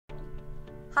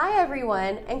Hi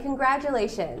everyone, and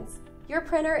congratulations! Your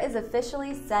printer is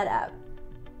officially set up.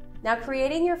 Now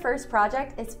creating your first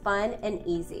project is fun and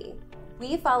easy.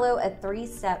 We follow a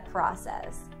 3-step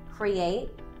process: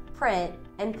 create, print,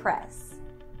 and press.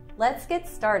 Let's get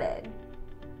started.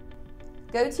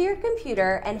 Go to your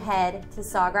computer and head to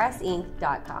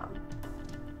sawgrassinc.com.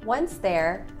 Once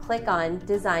there, click on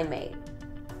DesignMate.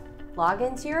 Log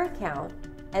into your account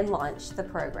and launch the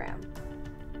program.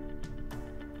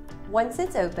 Once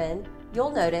it's open, you'll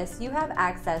notice you have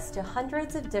access to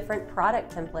hundreds of different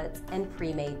product templates and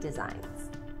pre-made designs.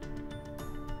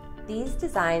 These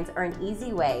designs are an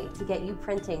easy way to get you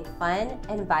printing fun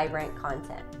and vibrant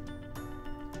content.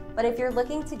 But if you're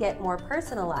looking to get more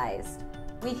personalized,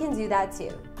 we can do that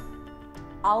too.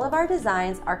 All of our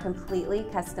designs are completely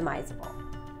customizable.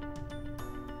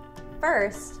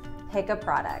 First, pick a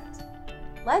product.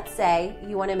 Let's say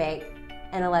you want to make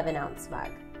an 11-ounce mug.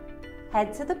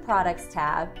 Head to the Products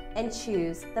tab and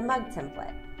choose the mug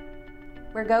template.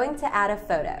 We're going to add a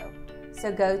photo,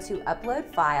 so go to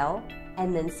Upload File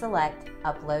and then select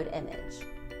Upload Image.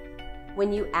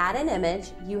 When you add an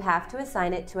image, you have to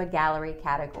assign it to a gallery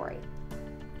category.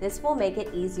 This will make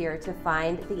it easier to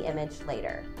find the image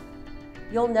later.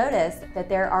 You'll notice that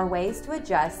there are ways to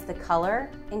adjust the color,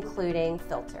 including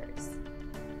filters.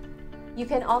 You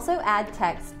can also add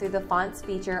text through the Fonts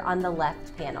feature on the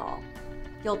left panel.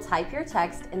 You'll type your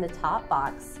text in the top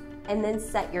box and then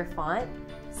set your font,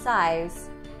 size,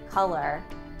 color,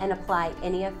 and apply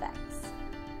any effects.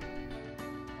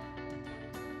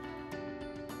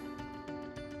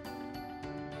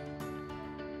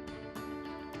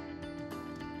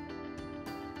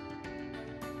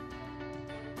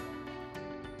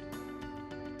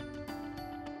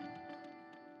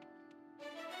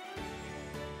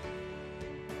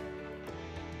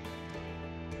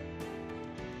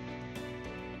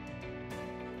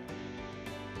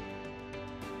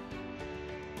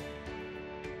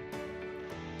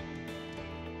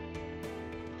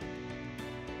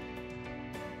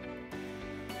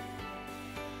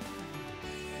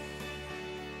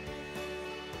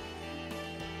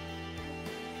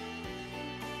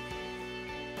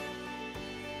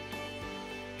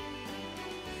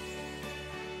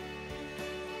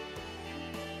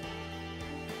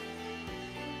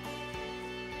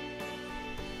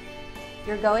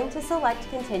 You're going to select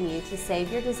Continue to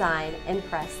save your design and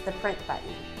press the Print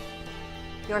button.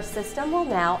 Your system will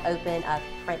now open up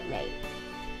PrintMate.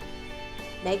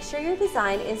 Make sure your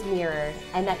design is mirrored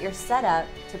and that you're set up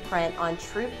to print on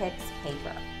TruePix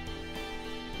paper.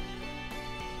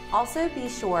 Also be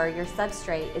sure your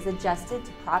substrate is adjusted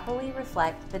to properly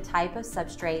reflect the type of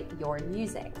substrate you're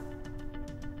using.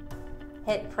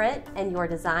 Hit Print and your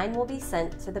design will be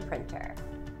sent to the printer.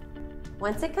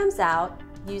 Once it comes out,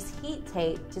 use heat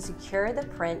tape to secure the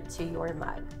print to your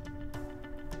mug.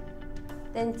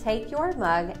 Then take your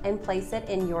mug and place it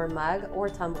in your mug or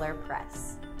tumbler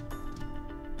press.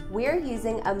 We're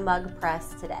using a mug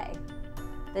press today.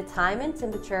 The time and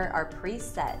temperature are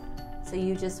preset, so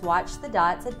you just watch the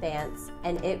dots advance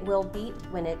and it will beep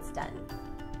when it's done.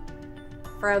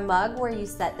 For a mug where you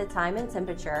set the time and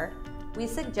temperature, we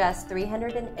suggest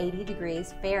 380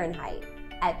 degrees Fahrenheit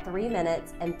at 3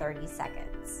 minutes and 30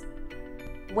 seconds.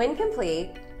 When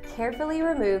complete, carefully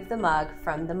remove the mug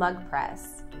from the mug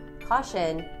press.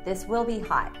 Caution, this will be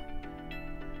hot.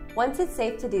 Once it's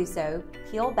safe to do so,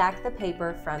 peel back the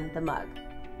paper from the mug.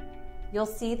 You'll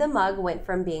see the mug went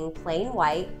from being plain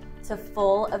white to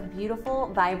full of beautiful,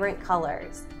 vibrant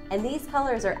colors. And these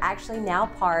colors are actually now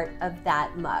part of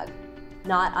that mug,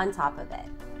 not on top of it.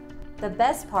 The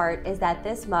best part is that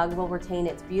this mug will retain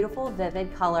its beautiful,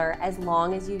 vivid color as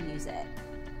long as you use it.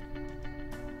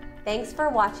 Thanks for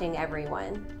watching,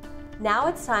 everyone. Now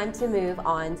it's time to move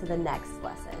on to the next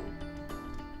lesson.